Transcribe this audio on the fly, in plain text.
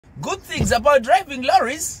good things about driving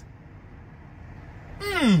lorries.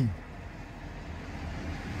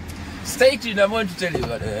 Stay tuned, I'm going to tell you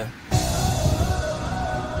about it.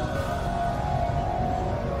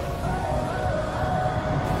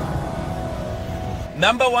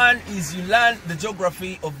 Number one is you learn the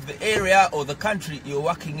geography of the area or the country you're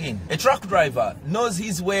working in. A truck driver knows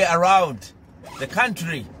his way around the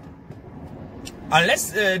country.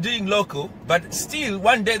 Unless doing local, but still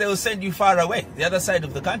one day they will send you far away, the other side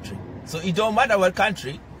of the country. So it don't matter what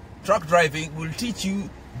country, truck driving will teach you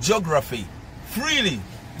geography freely.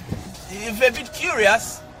 If you're a bit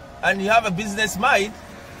curious and you have a business mind,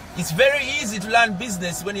 it's very easy to learn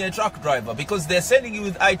business when you're a truck driver because they're sending you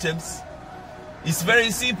with items. It's very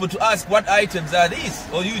simple to ask what items are these,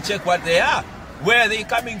 or you check what they are, where they're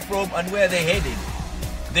coming from and where they're heading.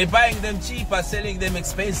 They're buying them cheaper, selling them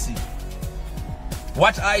expensive.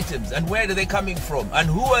 What items and where are they coming from and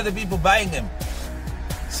who are the people buying them?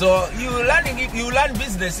 So you learn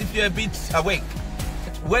business if you're a bit awake.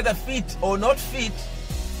 Whether fit or not fit,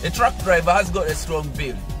 a truck driver has got a strong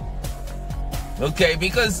build. Okay,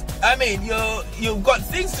 because I mean you've got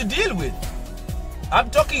things to deal with. I'm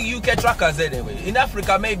talking UK truckers anyway. In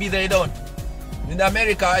Africa maybe they don't. In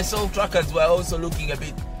America I saw truckers were also looking a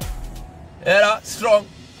bit strong.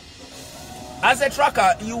 As a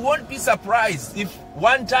trucker, you won't be surprised if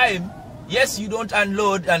one time, yes, you don't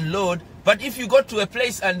unload, but if you go to a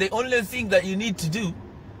place and the only thing that you need to do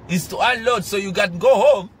is to unload so you can go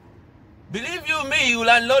home, believe you me, you'll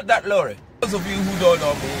unload that lorry. Those of you who don't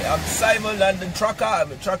know me, I'm Simon London Trucker.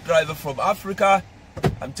 I'm a truck driver from Africa.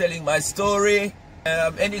 I'm telling my story.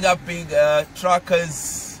 I'm ending up being a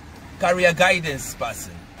trucker's career guidance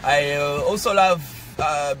person. I also love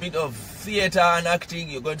a bit of theater and acting.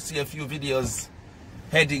 You're going to see a few videos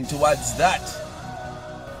heading towards that.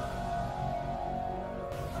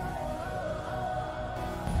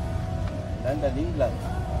 London, England.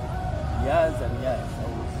 Years and years. I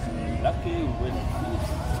was lucky when I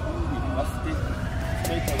finished school, university,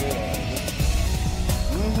 straight away.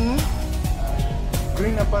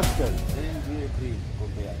 Green or pastel? Green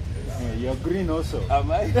compared. Yeah, you're green also.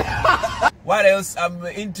 Am I? What else? I'm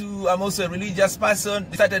also a religious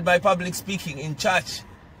person. Started my public speaking in church.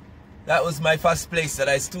 That was my first place that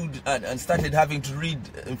I stood and started having to read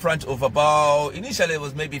in front of about, initially it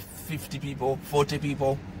was maybe 50 people, 40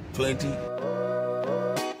 people, 20.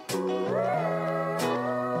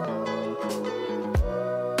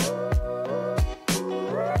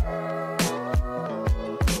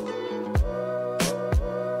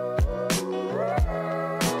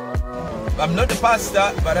 I'm not a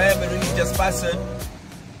pastor, but I am a religious person.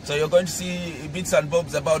 So you're going to see bits and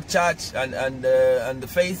bobs about church and the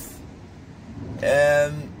faith.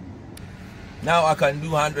 Now I can do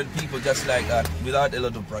 100 people just like that without a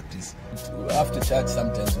lot of practice. After church,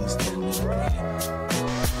 sometimes we stay and pray.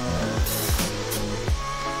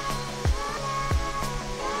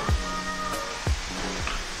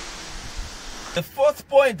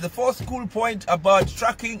 The fourth cool point about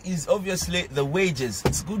trucking is obviously the wages.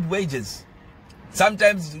 It's good wages.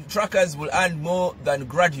 Sometimes truckers will earn more than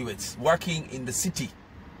graduates working in the city.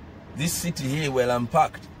 This city here where I'm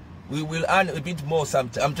parked, we will earn a bit more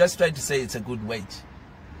sometimes. I'm just trying to say it's a good wage.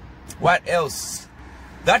 What else?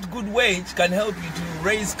 That good wage can help you to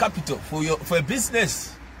raise capital for a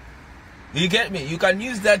business. You get me? You can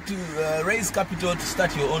use that to raise capital to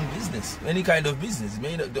start your own business. Any kind of business.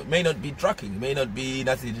 It may not be trucking. It may not be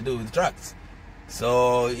nothing to do with trucks.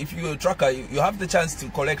 So if you're a trucker, you have the chance to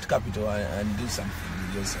collect capital and do something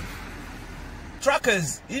with yourself.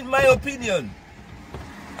 Truckers, in my opinion,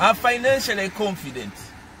 are financially confident.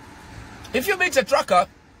 If you meet a trucker,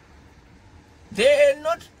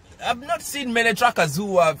 I've not seen many truckers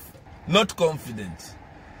who are not confident.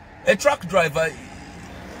 A truck driver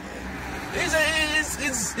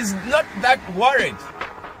is not that worried.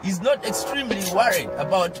 He's not extremely worried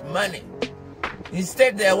about money.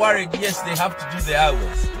 Instead, they are worried, yes, they have to do the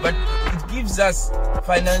hours. But it gives us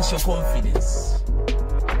financial confidence,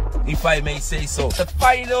 if I may say so. The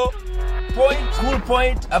final cool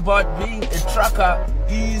point about being a trucker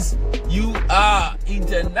is you are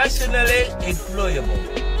internationally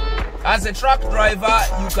employable. As a truck driver,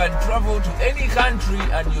 you can travel to any country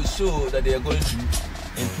and you're sure that they are going to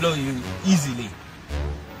employ you easily.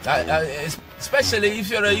 Especially if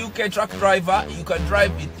you're a UK truck driver, you can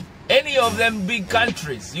drive in any of them big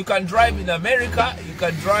countries. You can drive in America, you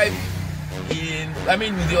can drive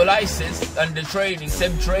with your license and the training,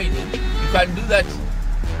 same training. You can do that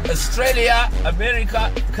Australia, America,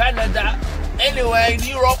 Canada, anywhere in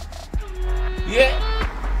Europe. Yeah.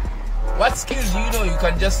 What skills do you know you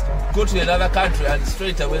can just go to another country and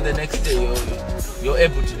straight away the next day you're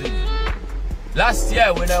able to do it? Last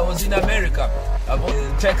year when I was in America, I was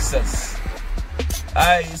in Texas.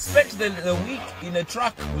 I spent the week in a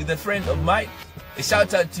truck with a friend of mine. A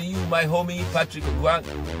shout out to you, my homie Patrick Guang.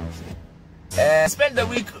 I spent the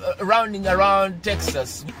week rounding around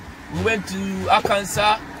Texas. We went to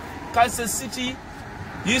Arkansas, Kansas City,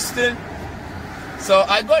 Houston. So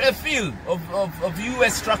I got a feel of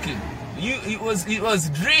US trucking. It was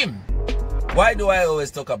dream. Why do I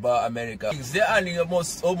always talk about America? They're earning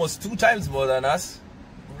almost 2 times more than us.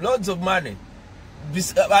 Loads of money.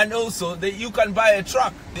 And also, you can buy a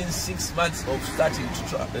truck in 6 months of starting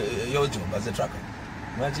your job as a trucker.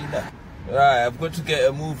 Imagine that. Alright, I've got to get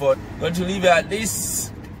a move on. I'm going to leave it at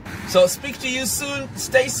this. So speak to you soon.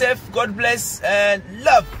 Stay safe. God bless and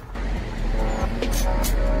love.